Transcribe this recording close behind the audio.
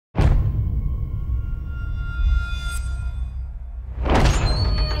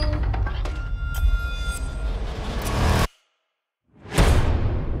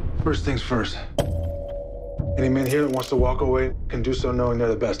First things first. Any man here that wants to walk away can do so knowing they're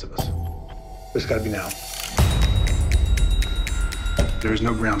the best of us. But it's gotta be now. There is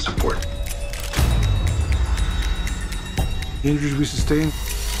no ground support. The injuries we sustain,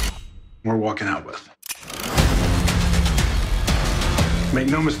 we're walking out with. Make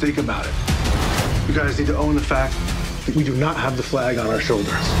no mistake about it. You guys need to own the fact that we do not have the flag on our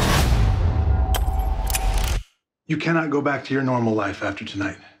shoulders. You cannot go back to your normal life after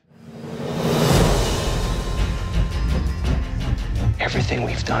tonight. Everything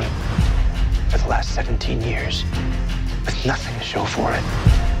we've done for the last 17 years with nothing to show for it.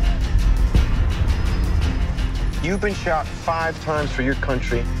 You've been shot 5 times for your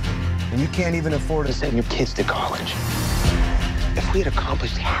country, and you can't even afford to Send your kids to college. If we had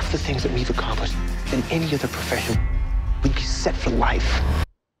accomplished half the things that we've accomplished in any other profession, we'd be set for life.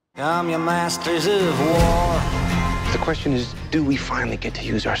 I'm your masters of war. The question is, do we finally get to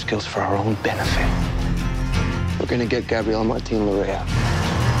use our skills for our own benefit? We're gonna get Gabriel Martin Larea.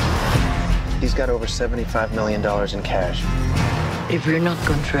 He's got over $75 million in cash. If we're not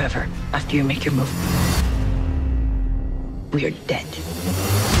gone forever after you make your move, we are dead.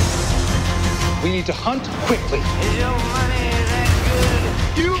 We need to hunt quickly. Is your money that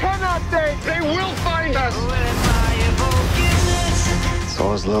good? You cannot say they will find us. Will it buy you forgiveness? It's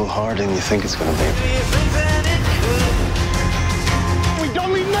always a little harder than you think it's gonna be. Do you think that it could? We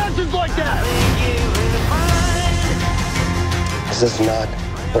don't leave matches like that. Think you will find This is not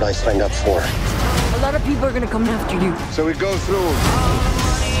what I signed up for. A lot of people are gonna come after you. So we go through. all the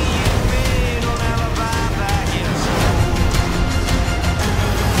money you